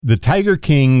The Tiger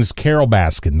King's Carole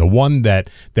Baskin, the one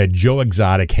that Joe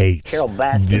Exotic hates. Carole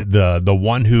Baskin. The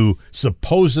one who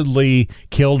supposedly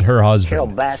killed her husband. Carole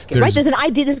Baskin. Right, there's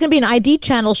going to be an ID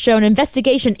channel show, an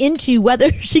investigation into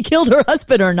whether she killed her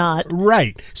husband or not.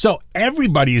 Right. So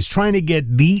everybody is trying to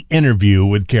get the interview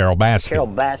with Carole Baskin. Carole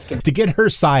Baskin. To get her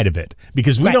side of it,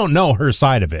 because we don't know her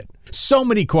side of it. So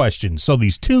many questions. So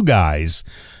these two guys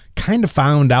kind of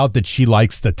found out that she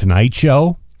likes The Tonight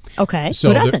Show. Okay, So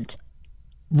who doesn't?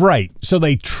 Right. So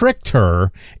they tricked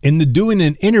her into doing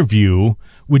an interview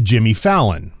with Jimmy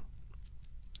Fallon.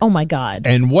 Oh, my God.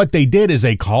 And what they did is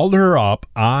they called her up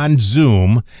on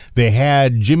Zoom. They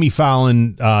had Jimmy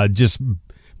Fallon just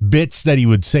bits that he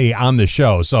would say on the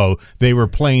show. So they were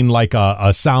playing like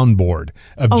a soundboard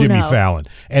of Jimmy Fallon.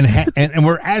 And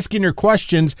we're asking her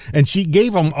questions, and she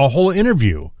gave them a whole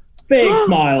interview. Big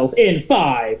smiles in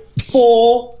 5,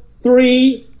 4,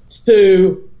 3,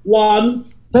 2, 1.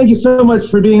 Thank you so much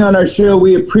for being on our show.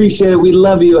 We appreciate it. We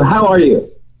love you. How are you?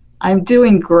 I'm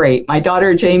doing great. My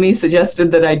daughter Jamie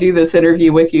suggested that I do this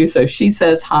interview with you, so she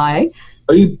says hi.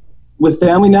 Are you with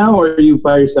family now, or are you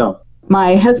by yourself?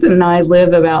 My husband and I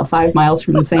live about 5 miles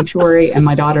from the sanctuary, and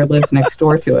my daughter lives next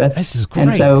door to us. This is great.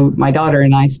 And so my daughter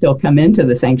and I still come into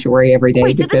the sanctuary every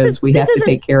day because we have to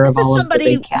take care of all of the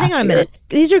big cats. Hang on a minute.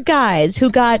 These are guys who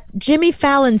got Jimmy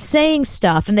Fallon saying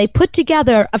stuff, and they put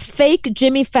together a fake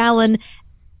Jimmy Fallon.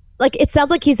 Like, it sounds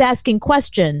like he's asking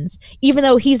questions, even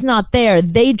though he's not there.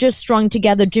 They just strung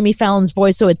together Jimmy Fallon's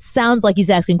voice, so it sounds like he's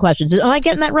asking questions. Am I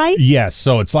getting that right? Yes.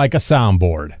 So it's like a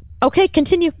soundboard. Okay,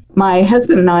 continue. My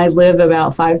husband and I live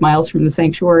about 5 miles from the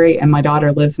sanctuary, and my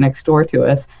daughter lives next door to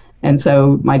us. And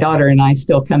so my daughter and I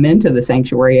still come into the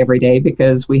sanctuary every day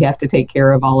because we have to take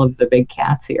care of all of the big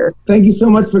cats here. Thank you so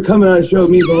much for coming on the show.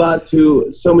 It means a lot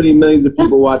to so many millions of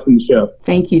people watching the show.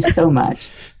 Thank you so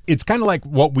much. It's kind of like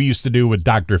what we used to do with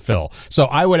Dr. Phil. So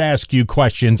I would ask you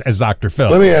questions as Dr. Phil.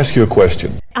 Let me ask you a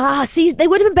question. See, they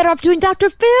would have been better off doing Dr.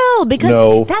 Phil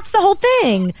because that's the whole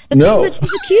thing. The things that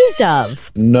she's accused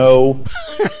of. No.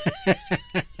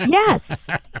 Yes.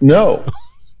 No.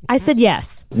 I said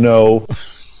yes. No.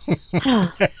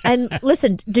 And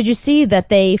listen, did you see that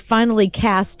they finally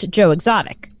cast Joe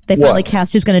Exotic? They finally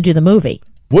cast who's going to do the movie.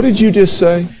 What did you just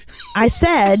say? I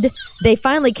said they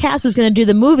finally cast who's going to do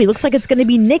the movie. Looks like it's going to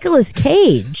be Nicolas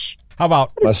Cage. How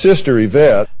about my sister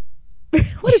Yvette?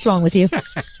 What is wrong with you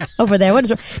over there? What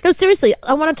is wrong? No, seriously,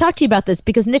 I want to talk to you about this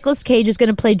because Nicolas Cage is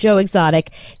going to play Joe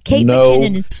Exotic. Kate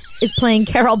McKinnon is playing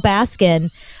Carole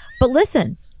Baskin. But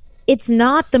listen, it's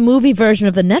not the movie version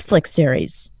of the Netflix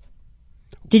series.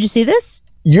 Did you see this?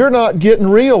 You're not getting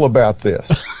real about this.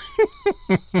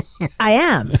 I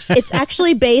am. It's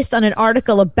actually based on an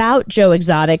article about Joe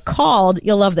Exotic called,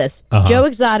 you'll love this, Joe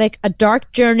Exotic, A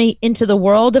Dark Journey into the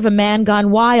World of a Man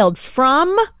Gone Wild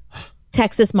from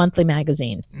Texas Monthly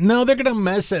Magazine. No, they're going to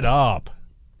mess it up.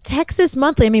 Texas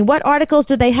Monthly. I mean, what articles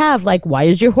do they have? Like, why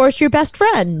is your horse your best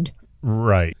friend?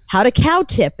 Right. How to cow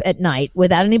tip at night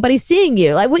without anybody seeing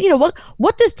you. Like,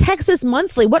 what does Texas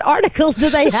Monthly, what articles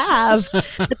do they have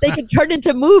that they can turn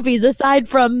into movies aside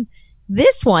from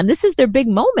this one? This is their big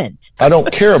moment. I don't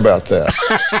care about that.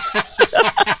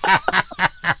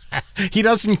 He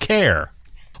doesn't care.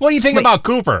 What do you think about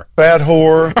Cooper? Fat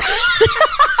whore.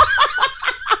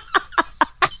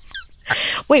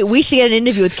 Wait, we should get an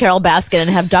interview with Carole Baskin and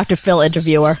have Dr. Phil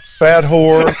interview her. Fat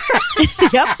whore.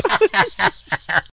 Yep.